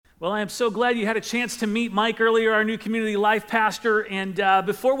Well, I am so glad you had a chance to meet Mike earlier, our new community life pastor. And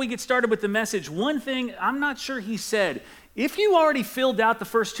before we get started with the message, one thing I'm not sure he said. If you already filled out the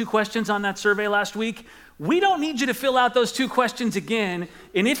first 2 questions on that survey last week, we don't need you to fill out those 2 questions again.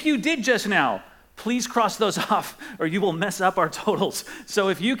 And if you did just now, please cross those off or you will mess up our totals. So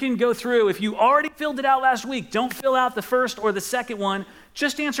if you can go through, if you already filled it out last week, don't fill out the first or the second one.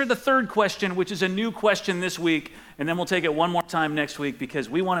 Just answer the 3rd question, which is a new question this week, and then we'll take it one more time next week because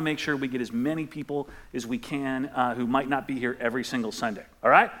we want to make sure we get as many people as we can who might not be here every single Sunday. All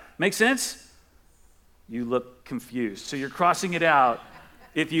right? Make sense? You look confused. So you're crossing it out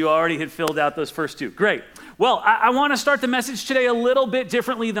if you already had filled out those first 2. Great. Well, I want to start the message today a little bit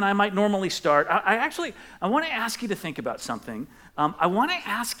differently than I might normally start. I want to ask you to think about something. I want to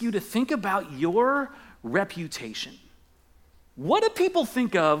ask you to think about your reputation. What do people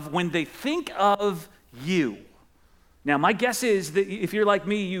think of when they think of you? Now, my guess is that if you're like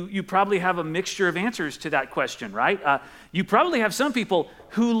me, you probably have a mixture of answers to that question, right? You probably have some people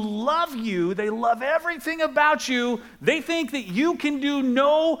who love you. They love everything about you. They think that you can do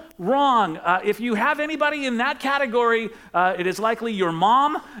no wrong. If you have anybody in that category, it is likely your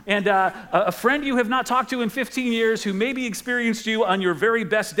mom and a friend you have not talked to in 15 years who maybe experienced you on your very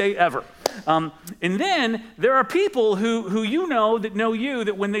best day ever. And then there are people who you know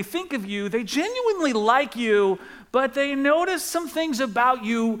that when they think of you, they genuinely like you, but they notice some things about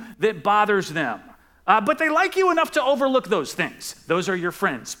you that bothers them. But they like you enough to overlook those things. Those are your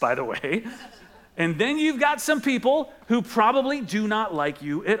friends, by the way. And then you've got some people who probably do not like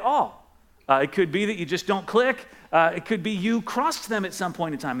you at all. It could be that you just don't click. It could be you crossed them at some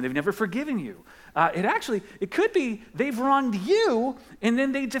point in time and they've never forgiven you. It could be they've wronged you and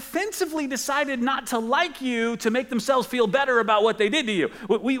then they defensively decided not to like you to make themselves feel better about what they did to you.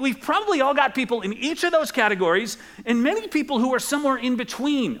 We've probably all got people in each of those categories and many people who are somewhere in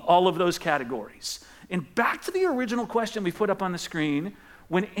between all of those categories. And back to the original question we put up on the screen,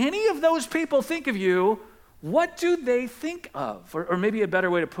 when any of those people think of you, what do they think of? Or maybe a better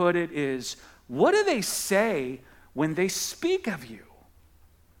way to put it is, what do they say when they speak of you?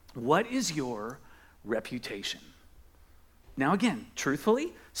 What is your reputation? Now again,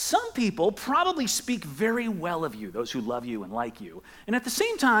 truthfully, some people probably speak very well of you, those who love you and like you. And at the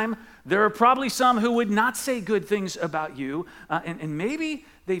same time, there are probably some who would not say good things about you, and maybe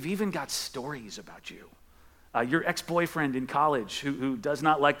they've even got stories about you. Your ex-boyfriend in college who does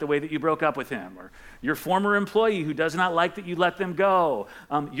not like the way that you broke up with him, or your former employee who does not like that you let them go,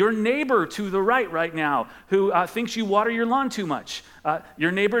 your neighbor to the right now who thinks you water your lawn too much,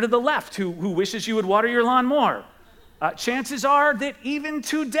 your neighbor to the left who wishes you would water your lawn more. Chances are that even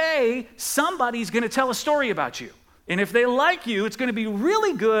today, somebody's going to tell a story about you. And if they like you, it's going to be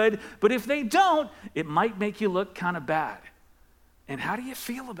really good, but if they don't, it might make you look kind of bad. And how do you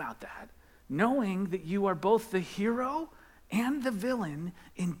feel about that? Knowing that you are both the hero and the villain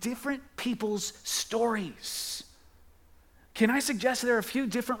in different people's stories. Can I suggest there are a few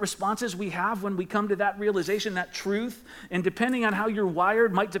different responses we have when we come to that realization, that truth, and depending on how you're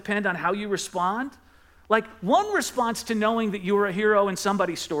wired might depend on how you respond? Like one response to knowing that you are a hero in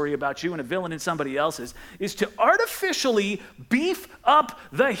somebody's story about you and a villain in somebody else's is to artificially beef up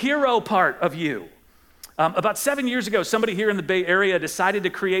the hero part of you. About 7 years ago, somebody here in the Bay Area decided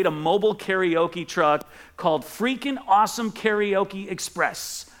to create a mobile karaoke truck called Freaking Awesome Karaoke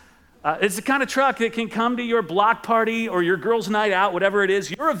Express. It's the kind of truck that can come to your block party or your girls' night out, whatever it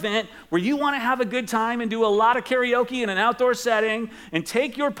is, your event where you want to have a good time and do a lot of karaoke in an outdoor setting and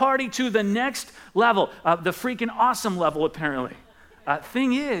take your party to the next level, the freaking awesome level, apparently.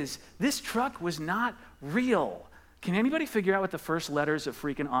 Thing is, this truck was not real. Can anybody figure out what the first letters of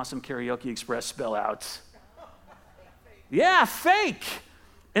Freaking Awesome Karaoke Express spell out? Yeah, fake.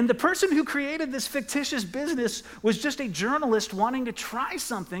 And the person who created this fictitious business was just a journalist wanting to try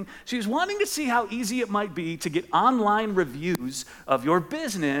something. She was wanting to see how easy it might be to get online reviews of your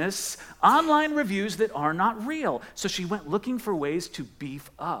business, online reviews that are not real. So she went looking for ways to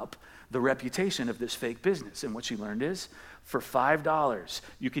beef up the reputation of this fake business. And what she learned is, for $5,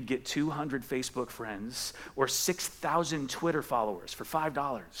 you could get 200 Facebook friends or 6,000 Twitter followers for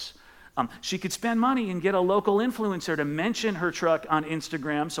 $5. She could spend money and get a local influencer to mention her truck on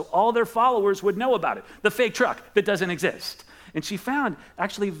Instagram so all their followers would know about it, the fake truck that doesn't exist. And she found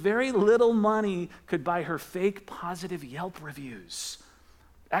actually very little money could buy her fake positive Yelp reviews.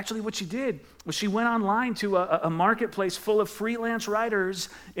 Actually, what she did was she went online to a marketplace full of freelance writers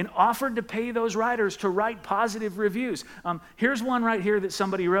and offered to pay those writers to write positive reviews. Here's one right here that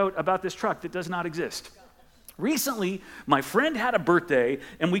somebody wrote about this truck that does not exist. Recently, my friend had a birthday,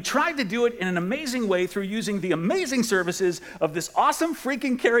 and we tried to do it in an amazing way through using the amazing services of this awesome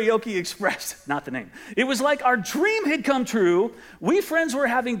freaking Karaoke Express. Not the name. It was like our dream had come true. We friends were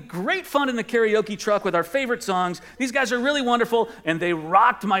having great fun in the karaoke truck with our favorite songs. These guys are really wonderful, and they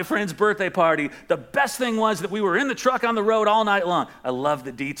rocked my friend's birthday party. The best thing was that we were in the truck on the road all night long. I love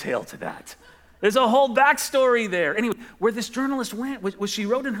the detail to that. There's a whole backstory there. Anyway, where this journalist went was she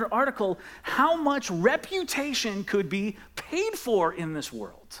wrote in her article how much reputation could be paid for in this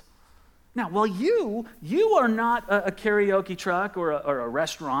world. Now, while you are not a karaoke truck or a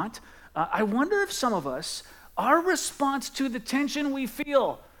restaurant, I wonder if some of us, our response to the tension we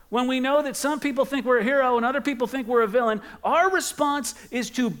feel when we know that some people think we're a hero and other people think we're a villain, our response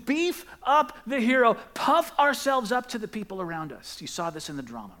is to beef up the hero, puff ourselves up to the people around us. You saw this in the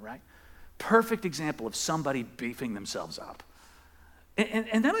drama, right? Perfect example of somebody beefing themselves up.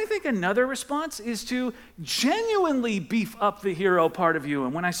 And then I think another response is to genuinely beef up the hero part of you.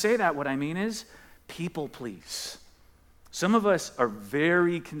 And when I say that, what I mean is people please. Some of us are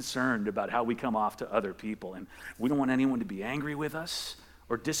very concerned about how we come off to other people, and we don't want anyone to be angry with us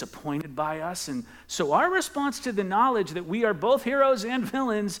or disappointed by us. And so our response to the knowledge that we are both heroes and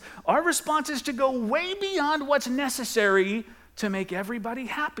villains, our response is to go way beyond what's necessary to make everybody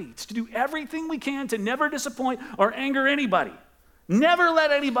happy. It's to do everything we can to never disappoint or anger anybody. Never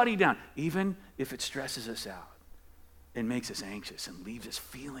let anybody down, even if it stresses us out and makes us anxious and leaves us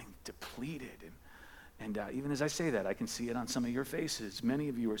feeling depleted. And even as I say that, I can see it on some of your faces. Many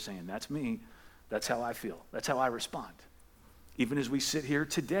of you are saying, that's me. That's how I feel. That's how I respond. Even as we sit here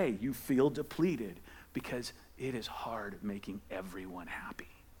today, you feel depleted because it is hard making everyone happy.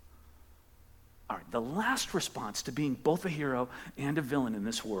 All right, the last response to being both a hero and a villain in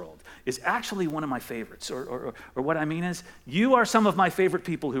this world is actually one of my favorites, or what I mean is, you are some of my favorite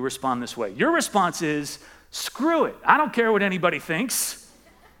people who respond this way. Your response is, screw it, I don't care what anybody thinks.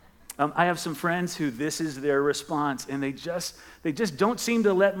 I have some friends who this is their response, and they just don't seem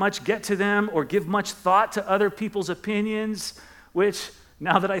to let much get to them or give much thought to other people's opinions, which,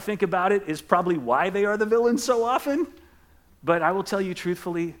 now that I think about it, is probably why they are the villains so often. But I will tell you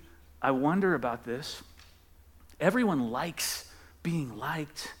truthfully, I wonder about this. Everyone likes being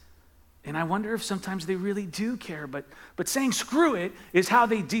liked, and I wonder if sometimes they really do care, but saying screw it is how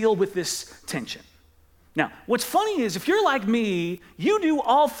they deal with this tension. Now, what's funny is if you're like me, you do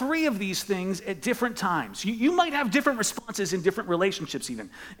all three of these things at different times. You might have different responses in different relationships even.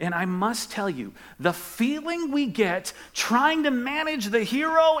 And I must tell you, the feeling we get trying to manage the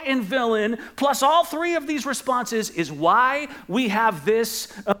hero and villain plus all three of these responses is why we have this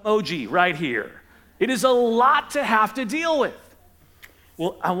emoji right here. It is a lot to have to deal with.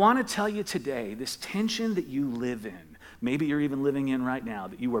 Well, I want to tell you today, this tension that you live in, maybe you're even living in right now,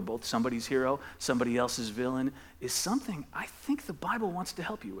 that you are both somebody's hero, somebody else's villain, is something I think the Bible wants to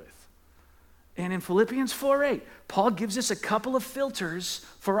help you with. And in Philippians 4:8, Paul gives us a couple of filters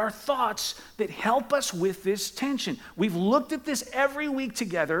for our thoughts that help us with this tension. We've looked at this every week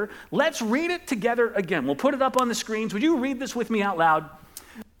together. Let's read it together again. We'll put it up on the screens. Would you read this with me out loud?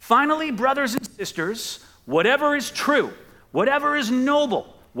 Finally, brothers and sisters, whatever is true, whatever is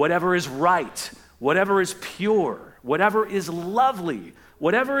noble, whatever is right, whatever is pure, whatever is lovely,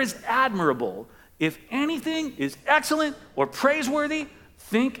 whatever is admirable, if anything is excellent or praiseworthy,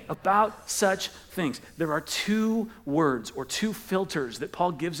 think about such things. There are two words or two filters that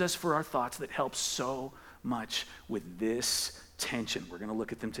Paul gives us for our thoughts that help so much with this tension. We're going to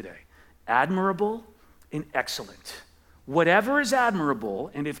look at them today. Admirable and excellent. Whatever is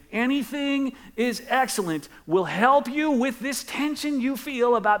admirable, and if anything is excellent, will help you with this tension you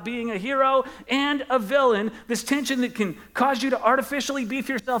feel about being a hero and a villain, this tension that can cause you to artificially beef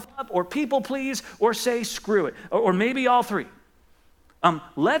yourself up or people please or say screw it, or maybe all three.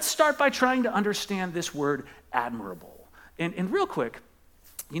 Let's start by trying to understand this word admirable. And real quick,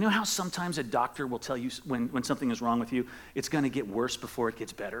 you know how sometimes a doctor will tell you when something is wrong with you, it's going to get worse before it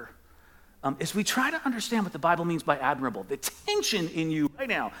gets better? As we try to understand what the Bible means by admirable, the tension in you right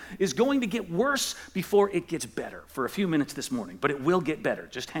now is going to get worse before it gets better for a few minutes this morning, but it will get better.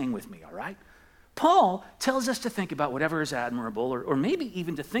 Just hang with me, all right? Paul tells us to think about whatever is admirable, or maybe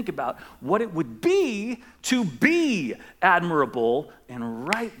even to think about what it would be to be admirable. And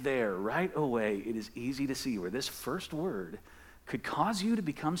right there, right away, it is easy to see where this first word could cause you to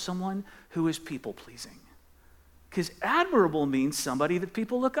become someone who is people-pleasing. Because admirable means somebody that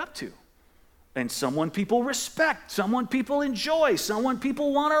people look up to. And someone people respect, someone people enjoy, someone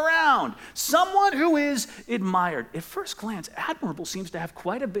people want around, someone who is admired. At first glance, admirable seems to have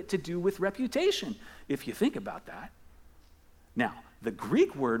quite a bit to do with reputation, if you think about that. Now, The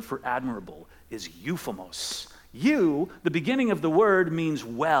Greek word for admirable is euphemos. The beginning of the word, means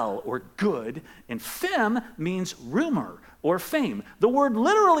well or good, and fem means rumor or fame. The word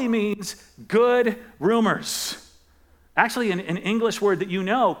literally means good rumors. Actually, an English word that you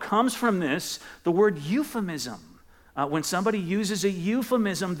know comes from this, the word euphemism. When somebody uses a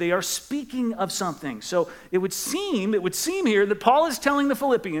euphemism, they are speaking of something. So it would seem here that Paul is telling the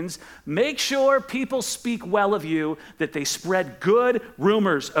Philippians, make sure people speak well of you, that they spread good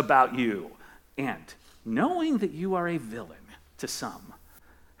rumors about you. And knowing that you are a villain to some,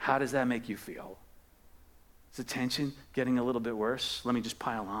 how does that make you feel? Is the tension getting a little bit worse? Let me just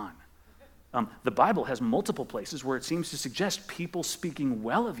pile on. The Bible has multiple places where it seems to suggest people speaking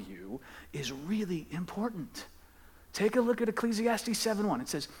well of you is really important. Take a look at Ecclesiastes 7:1. It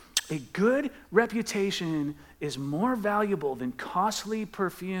says, a good reputation is more valuable than costly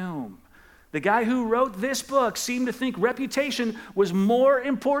perfume. The guy who wrote this book seemed to think reputation was more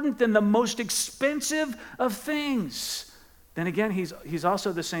important than the most expensive of things. Then again, he's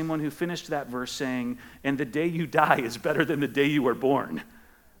also the same one who finished that verse saying, and the day you die is better than the day you were born.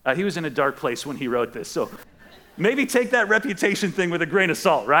 He was in a dark place when he wrote this, so maybe take that reputation thing with a grain of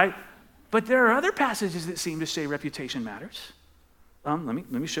salt, right? But there are other passages that seem to say reputation matters. Let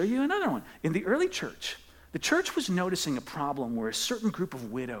me show you another one. In the early church, the church was noticing a problem where a certain group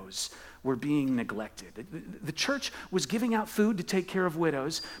of widows were being neglected. The church was giving out food to take care of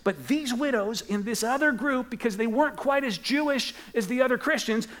widows, but these widows in this other group, because they weren't quite as Jewish as the other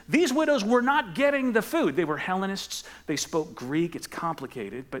Christians, these widows were not getting the food. They were Hellenists. They spoke Greek. It's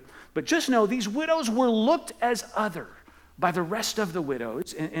complicated, but just know these widows were looked as other by the rest of the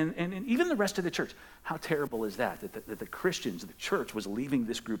widows and even the rest of the church. How terrible is that the Christians, the church, was leaving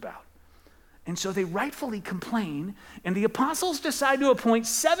this group out? And so they rightfully complain, and the apostles decide to appoint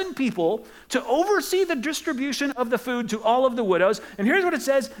 7 people to oversee the distribution of the food to all of the widows. And here's what it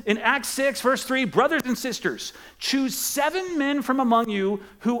says in Acts 6, verse 3, brothers and sisters, choose 7 men from among you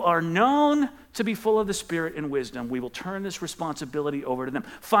who are known to be full of the Spirit and wisdom. We will turn this responsibility over to them.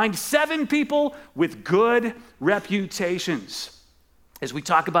 Find 7 people with good reputations. As we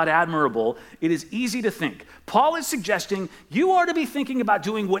talk about admirable, it is easy to think. Paul is suggesting you are to be thinking about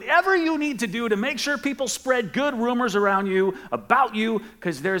doing whatever you need to do to make sure people spread good rumors around you, about you,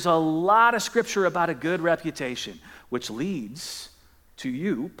 because there's a lot of scripture about a good reputation, which leads to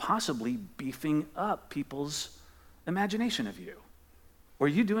you possibly beefing up people's imagination of you. Or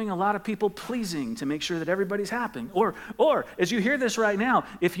you doing a lot of people pleasing to make sure that everybody's happy. Or as you hear this right now,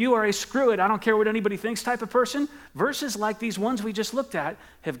 if you are a screw it, I don't care what anybody thinks type of person, verses like these ones we just looked at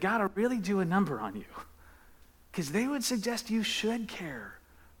have got to really do a number on you. Because they would suggest you should care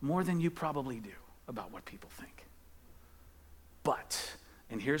more than you probably do about what people think. But,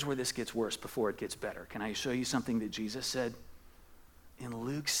 and here's where this gets worse before it gets better. Can I show you something that Jesus said? In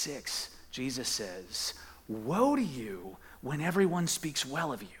Luke 6, Jesus says, woe to you when everyone speaks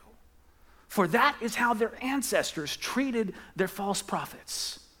well of you. For that is how their ancestors treated their false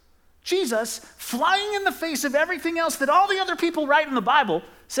prophets. Jesus, flying in the face of everything else that all the other people write in the Bible,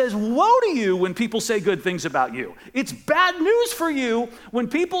 says, woe to you when people say good things about you. It's bad news for you when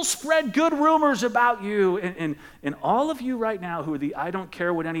people spread good rumors about you. And all of you right now who are the I don't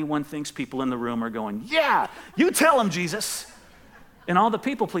care what anyone thinks people in the room are going, yeah, you tell them, Jesus. And all the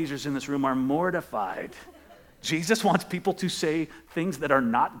people pleasers in this room are mortified. Jesus wants people to say things that are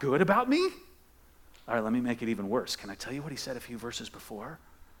not good about me? All right, let me make it even worse. Can I tell you what he said a few verses before?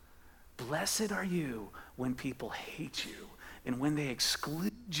 Blessed are you when people hate you, and when they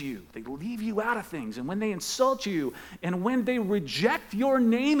exclude you, they leave you out of things, and when they insult you, and when they reject your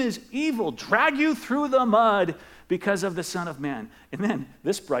name as evil, drag you through the mud because of the Son of Man. And then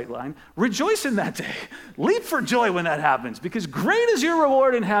this bright line, rejoice in that day. Leap for joy when that happens, because great is your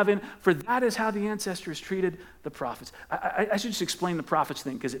reward in heaven, for that is how the ancestors treated the prophets. I should just explain the prophets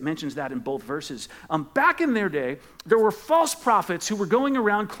thing, because it mentions that in both verses. Back in their day, there were false prophets who were going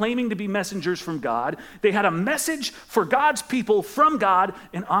around claiming to be messengers from God. They had a message for God's people from God,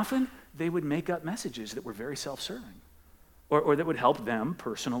 and often they would make up messages that were very self-serving. Or that would help them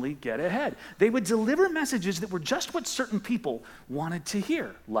personally get ahead. They would deliver messages that were just what certain people wanted to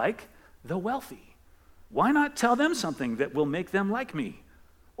hear, like the wealthy. Why not tell them something that will make them like me?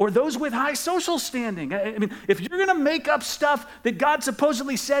 Or those with high social standing. I mean, if you're going to make up stuff that God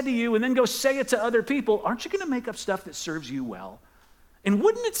supposedly said to you and then go say it to other people, aren't you going to make up stuff that serves you well? And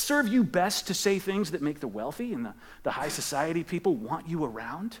wouldn't it serve you best to say things that make the wealthy and the high society people want you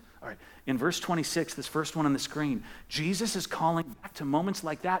around? All right, in verse 26, this first one on the screen, Jesus is calling back to moments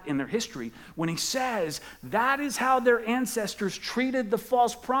like that in their history when he says, that is how their ancestors treated the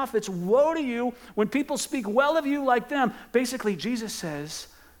false prophets. Woe to you when people speak well of you like them. Basically, Jesus says,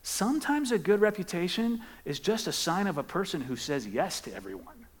 sometimes a good reputation is just a sign of a person who says yes to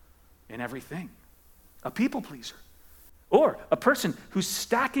everyone and everything, a people pleaser, or a person who's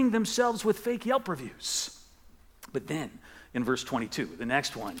stacking themselves with fake Yelp reviews. But then, in verse 22, the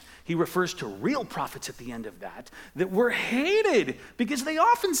next one, he refers to real prophets at the end of that were hated because they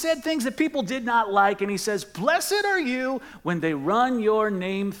often said things that people did not like. And he says, blessed are you when they run your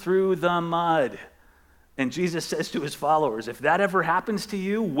name through the mud. And Jesus says to his followers, if that ever happens to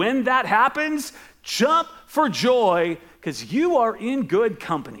you, when that happens, jump for joy because you are in good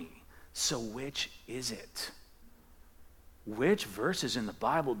company. So which is it? Which verses in the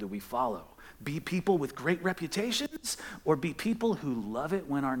Bible do we follow? Be people with great reputations or be people who love it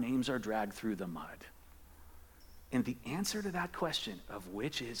when our names are dragged through the mud? And the answer to that question of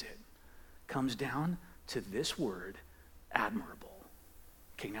which is it comes down to this word, admirable.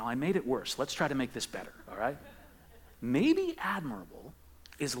 Okay, now I made it worse. Let's try to make this better, all right? Maybe admirable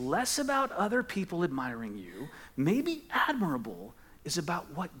is less about other people admiring you. Maybe admirable is about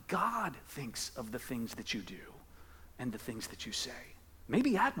what God thinks of the things that you do and the things that you say.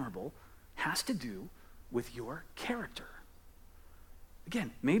 Maybe admirable has to do with your character.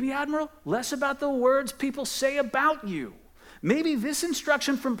 Again, maybe admirable, less about the words people say about you. Maybe this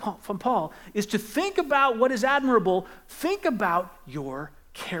instruction from Paul is to think about what is admirable, think about your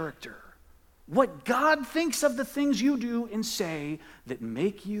character. What God thinks of the things you do and say that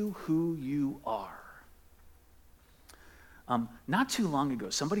make you who you are. Not too long ago,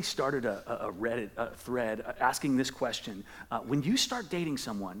 somebody started a Reddit thread asking this question. When you start dating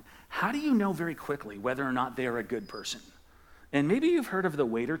someone, how do you know very quickly whether or not they're a good person? And maybe you've heard of the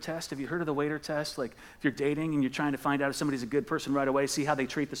waiter test. Have you heard of the waiter test? Like if you're dating and you're trying to find out if somebody's a good person right away, see how they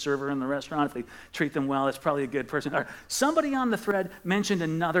treat the server in the restaurant. If they treat them well, it's probably a good person. Or somebody on the thread mentioned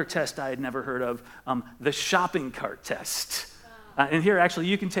another test I had never heard of, the shopping cart test. And here, actually,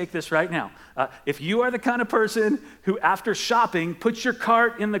 you can take this right now. If you are the kind of person who, after shopping, puts your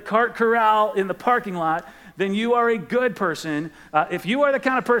cart in the cart corral in the parking lot, then you are a good person. If you are the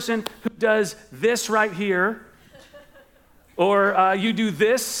kind of person who does this right here, or you do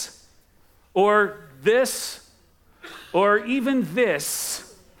this, or even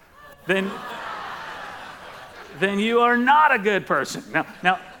this, then you are not a good person.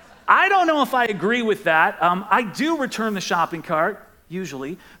 Now, I don't know if I agree with that. I do return the shopping cart,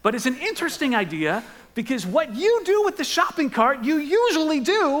 usually, but it's an interesting idea because what you do with the shopping cart, you usually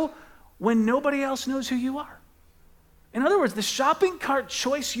do when nobody else knows who you are. In other words, the shopping cart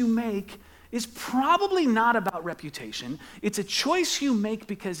choice you make is probably not about reputation. It's a choice you make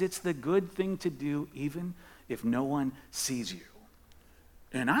because it's the good thing to do even if no one sees you.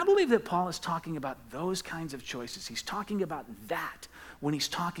 And I believe that Paul is talking about those kinds of choices. He's talking about that when he's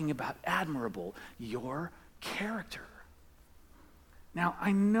talking about admirable, your character. Now,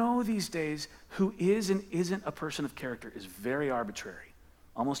 I know these days who is and isn't a person of character is very arbitrary,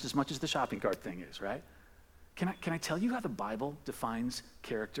 almost as much as the shopping cart thing is, right? Can I tell you how the Bible defines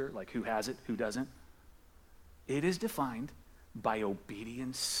character, like who has it, who doesn't? It is defined by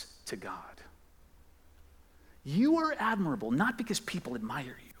obedience to God. You are admirable, not because people admire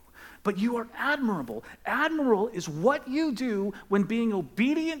you, but you are admirable. Admirable is what you do when being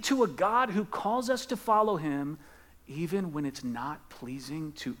obedient to a God who calls us to follow him, even when it's not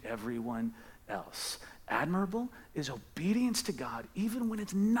pleasing to everyone else. Admirable is obedience to God, even when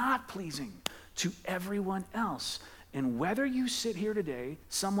it's not pleasing to everyone else. And whether you sit here today,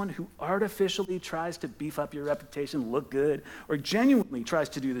 someone who artificially tries to beef up your reputation, look good, or genuinely tries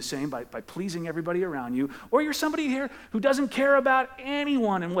to do the same by pleasing everybody around you, or you're somebody here who doesn't care about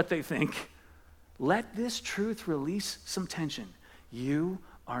anyone and what they think, let this truth release some tension. You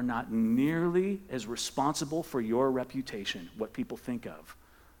are not nearly as responsible for your reputation, what people think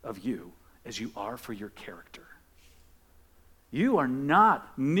of you, as you are for your character. You are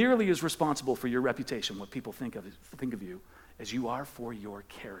not nearly as responsible for your reputation, what people think of you, as you are for your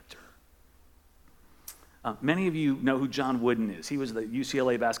character. Many of you know who John Wooden is. He was the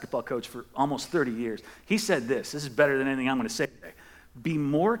UCLA basketball coach for almost 30 years. He said this is better than anything I'm going to say today. Be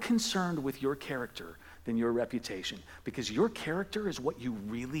more concerned with your character than your reputation, because your character is what you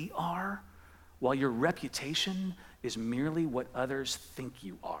really are, while your reputation is merely what others think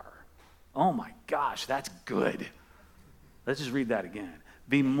you are. Oh my gosh, that's good. Let's just read that again.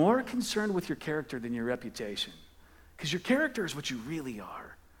 Be more concerned with your character than your reputation, Because your character is what you really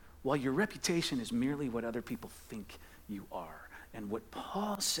are, while your reputation is merely what other people think you are. And what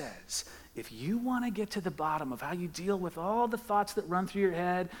Paul says, if you want to get to the bottom of how you deal with all the thoughts that run through your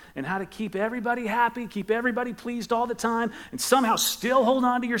head and how to keep everybody happy, keep everybody pleased all the time, and somehow still hold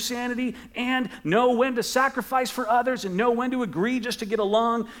on to your sanity and know when to sacrifice for others and know when to agree just to get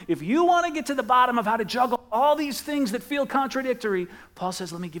along, if you want to get to the bottom of how to juggle all these things that feel contradictory, Paul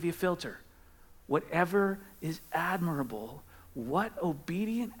says, let me give you a filter. Whatever is admirable, what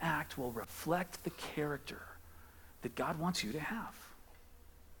obedient act will reflect the character that God wants you to have?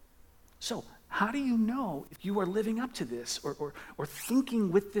 So, how do you know if you are living up to this or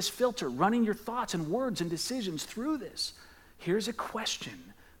thinking with this filter, running your thoughts and words and decisions through this? Here's a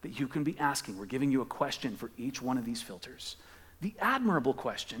question that you can be asking. We're giving you a question for each one of these filters. The admirable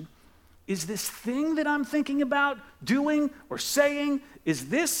question: is this thing that I'm thinking about doing or saying, is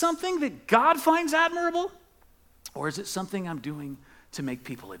this something that God finds admirable? Or is it something I'm doing to make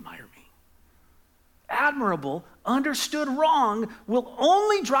people admire me? Admirable, understood wrong, will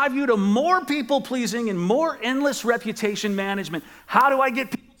only drive you to more people-pleasing and more endless reputation management. How do I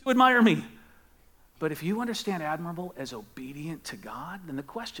get people to admire me? But if you understand admirable as obedient to God, then the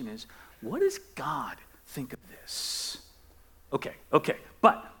question is, what does God think of this? Okay.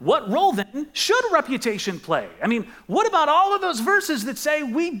 But what role then should reputation play? I mean, what about all of those verses that say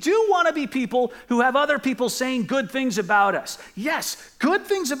we do want to be people who have other people saying good things about us? Yes, good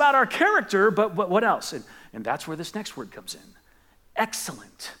things about our character, but what else? And that's where this next word comes in.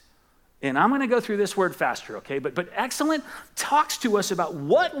 Excellent. And I'm going to go through this word faster, okay? But excellent talks to us about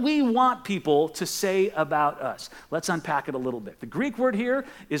what we want people to say about us. Let's unpack it a little bit. The Greek word here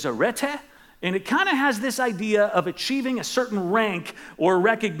is arete. And it kind of has this idea of achieving a certain rank or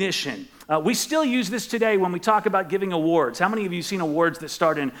recognition. We still use this today when we talk about giving awards. How many of you have seen awards that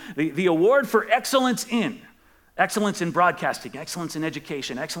start in the award for excellence in? Excellence in broadcasting, excellence in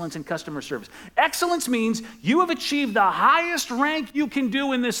education, excellence in customer service. Excellence means you have achieved the highest rank you can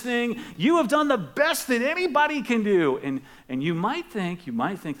do in this thing. You have done the best that anybody can do. And you might think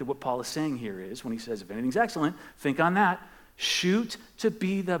that what Paul is saying here is, when he says, if anything's excellent, think on that. Shoot to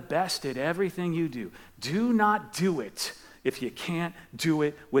be the best at everything you do. Do not do it if you can't do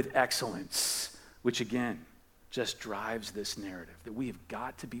it with excellence, which again just drives this narrative that we have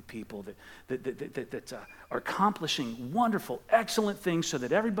got to be people that are accomplishing wonderful, excellent things so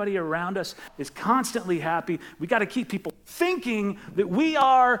that everybody around us is constantly happy. We got to keep people thinking that we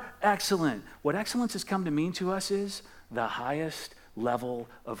are excellent. What excellence has come to mean to us is the highest level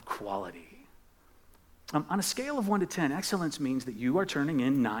of quality. On a scale of 1 to 10, excellence means that you are turning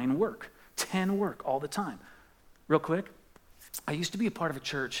in 9 work, 10 work all the time. Real quick, I used to be a part of a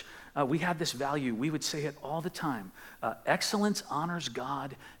church. We had this value. We would say it all the time. Excellence honors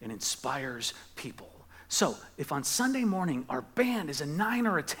God and inspires people. So if on Sunday morning our band is a 9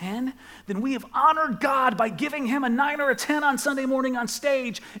 or a 10, then we have honored God by giving him a 9 or a 10 on Sunday morning on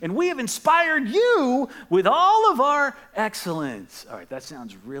stage, and we have inspired you with all of our excellence. All right, that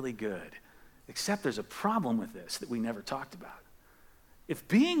sounds really good. Except there's a problem with this that we never talked about. If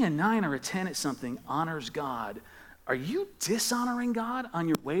being a 9 or a 10 at something honors God, are you dishonoring God on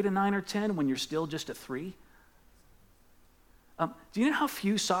your way to 9 or 10 when you're still just a 3? Do you know how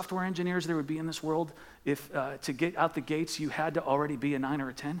few software engineers there would be in this world if to get out the gates you had to already be a 9 or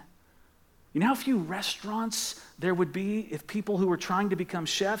a 10? You know how few restaurants there would be if people who were trying to become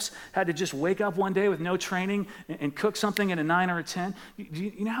chefs had to just wake up one day with no training and cook something at a 9 or a 10?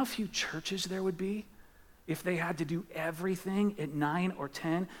 You know how few churches there would be if they had to do everything at 9 or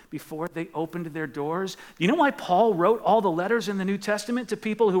 10 before they opened their doors? You know why Paul wrote all the letters in the New Testament to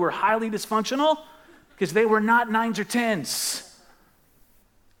people who were highly dysfunctional? Because they were not 9s or 10s.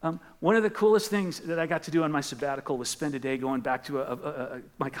 One of the coolest things that I got to do on my sabbatical was spend a day going back to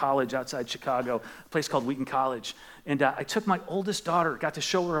my college outside Chicago, a place called Wheaton College. And I took my oldest daughter, got to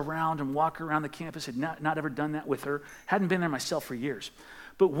show her around and walk her around the campus. Had not ever done that with her. Hadn't been there myself for years.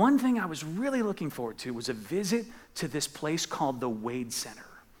 But one thing I was really looking forward to was a visit to this place called the Wade Center.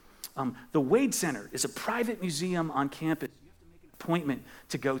 The Wade Center is a private museum on campus. You have to make an appointment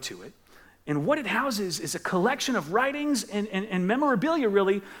to go to it. And what it houses is a collection of writings and memorabilia,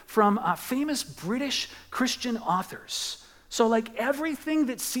 really, from famous British Christian authors. So like everything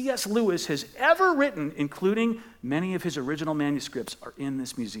that C.S. Lewis has ever written, including many of his original manuscripts, are in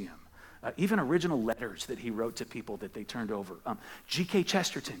this museum. Even original letters that he wrote to people that they turned over. G.K.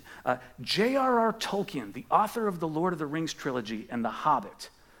 Chesterton, J.R.R. Tolkien, the author of the Lord of the Rings trilogy and The Hobbit.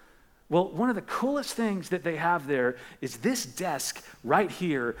 Well, one of the coolest things that they have there is this desk right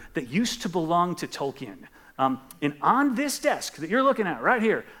here that used to belong to Tolkien. And on this desk that you're looking at right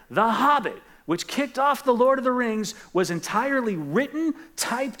here, The Hobbit, which kicked off The Lord of the Rings, was entirely written,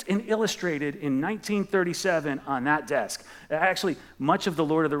 typed, and illustrated in 1937 on that desk. Actually, much of the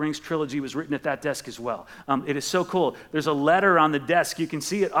Lord of the Rings trilogy was written at that desk as well. It is so cool. There's a letter on the desk. You can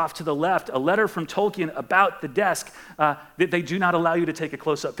see it off to the left, a letter from Tolkien about the desk that they do not allow you to take a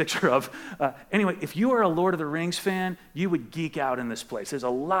close-up picture of. Anyway, if you are a Lord of the Rings fan, you would geek out in this place. There's a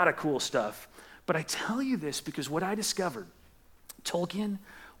lot of cool stuff. But I tell you this because what I discovered, Tolkien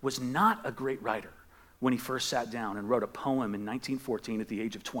was not a great writer when he first sat down and wrote a poem in 1914 at the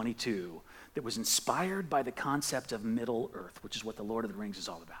age of 22 that was inspired by the concept of Middle-earth, which is what The Lord of the Rings is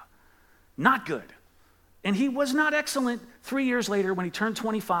all about. Not good. And he was not excellent 3 years later when he turned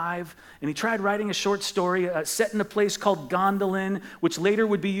 25 and he tried writing a short story set in a place called Gondolin, which later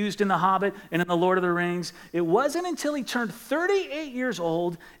would be used in The Hobbit and in The Lord of the Rings. It wasn't until he turned 38 years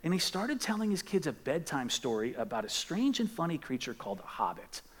old and he started telling his kids a bedtime story about a strange and funny creature called a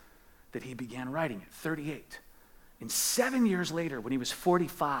hobbit that he began writing at 38. And 7 years later, when he was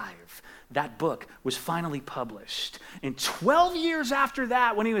 45, that book was finally published. And 12 years after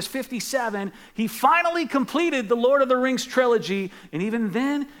that, when he was 57, he finally completed the Lord of the Rings trilogy. And even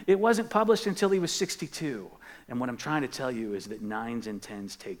then, it wasn't published until he was 62. And what I'm trying to tell you is that 9s and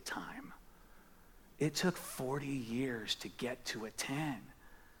 10s take time. It took 40 years to get to a 10.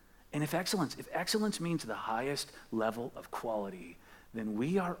 And if excellence means the highest level of quality, then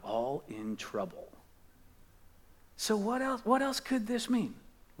we are all in trouble. So what else could this mean?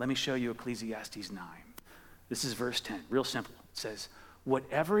 Let me show you Ecclesiastes 9. This is verse 10, real simple. It says,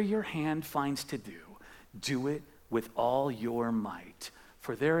 whatever your hand finds to do, do it with all your might.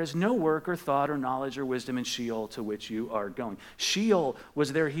 For there is no work or thought or knowledge or wisdom in Sheol to which you are going. Sheol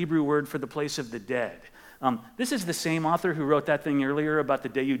was their Hebrew word for the place of the dead. This is the same author who wrote that thing earlier about the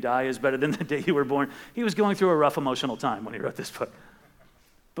day you die is better than the day you were born. He was going through a rough emotional time when he wrote this book.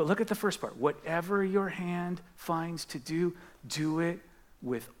 But look at the first part. Whatever your hand finds to do, do it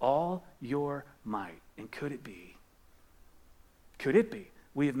with all your might. And could it be?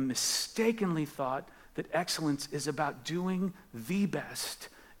 We have mistakenly thought that excellence is about doing the best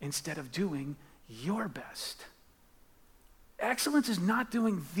instead of doing your best. Excellence is not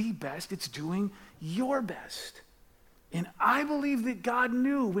doing the best, it's doing your best. And I believe that God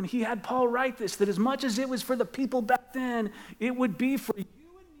knew when he had Paul write this, that as much as it was for the people back then, it would be for you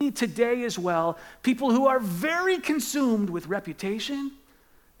and me today as well, people who are very consumed with reputation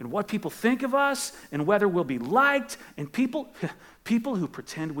and what people think of us and whether we'll be liked, and people who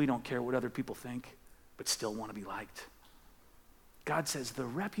pretend we don't care what other people think, but still want to be liked. God says, the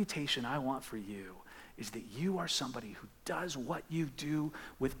reputation I want for you is that you are somebody who does what you do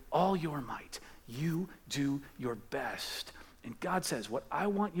with all your might. You do your best. And God says, what I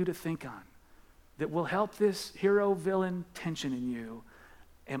want you to think on that will help this hero-villain tension in you,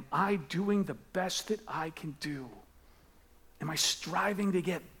 am I doing the best that I can do? Am I striving to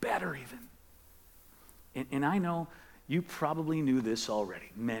get better even? And I know you probably knew this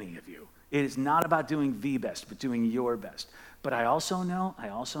already, many of you. It is not about doing the best, but doing your best. But I also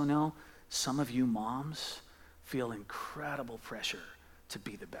know some of you moms feel incredible pressure to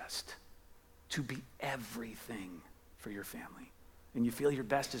be the best, to be everything for your family. And you feel your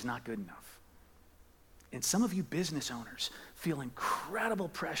best is not good enough. And some of you business owners feel incredible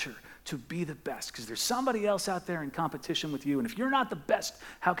pressure to be the best because there's somebody else out there in competition with you. And if you're not the best,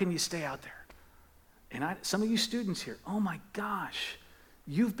 how can you stay out there? And some of you students here, oh my gosh,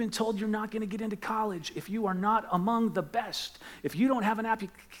 you've been told you're not going to get into college if you are not among the best. If you don't have an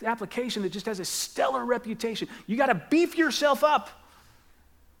application that just has a stellar reputation, you got to beef yourself up.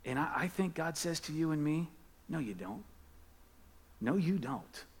 And I think God says to you and me, no, you don't. No, you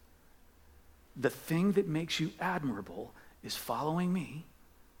don't. The thing that makes you admirable is following me,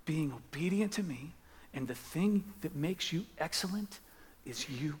 being obedient to me, and the thing that makes you excellent is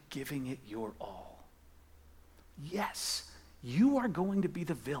you giving it your all. Yes, you are going to be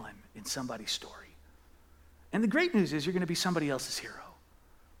the villain in somebody's story. And the great news is you're going to be somebody else's hero.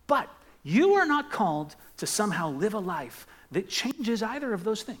 But you are not called to somehow live a life that changes either of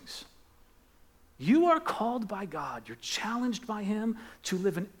those things. You are called by God, you're challenged by him to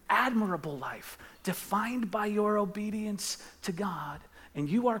live an admirable life, defined by your obedience to God. And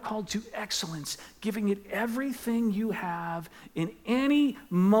you are called to excellence, giving it everything you have in any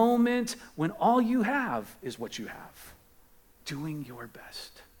moment when all you have is what you have, doing your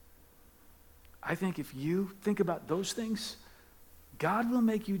best. I think if you think about those things, God will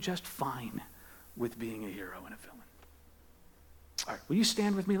make you just fine with being a hero and a villain. All right, will you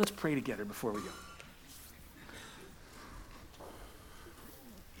stand with me? Let's pray together before we go.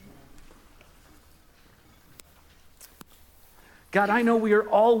 God, I know we are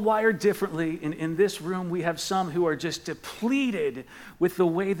all wired differently. In this room, we have some who are just depleted with the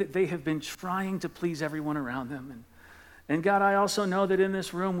way that they have been trying to please everyone around them. And God, I also know that in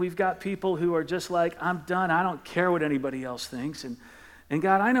this room, we've got people who are just like, I'm done. I don't care what anybody else thinks. And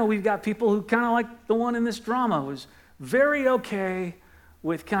God, I know we've got people who kind of like the one in this drama was very okay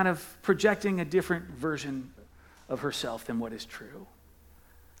with kind of projecting a different version of herself than what is true.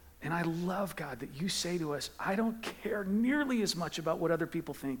 And I love, God, that you say to us, I don't care nearly as much about what other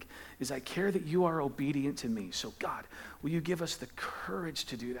people think as I care that you are obedient to me. So God, will you give us the courage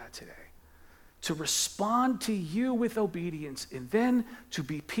to do that today? To respond to you with obedience, and then to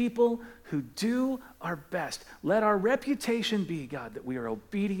be people who do our best. Let our reputation be, God, that we are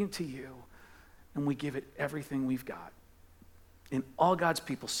obedient to you, and we give it everything we've got. And all God's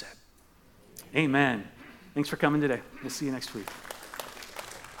people said, amen. Thanks for coming today. We'll see you next week.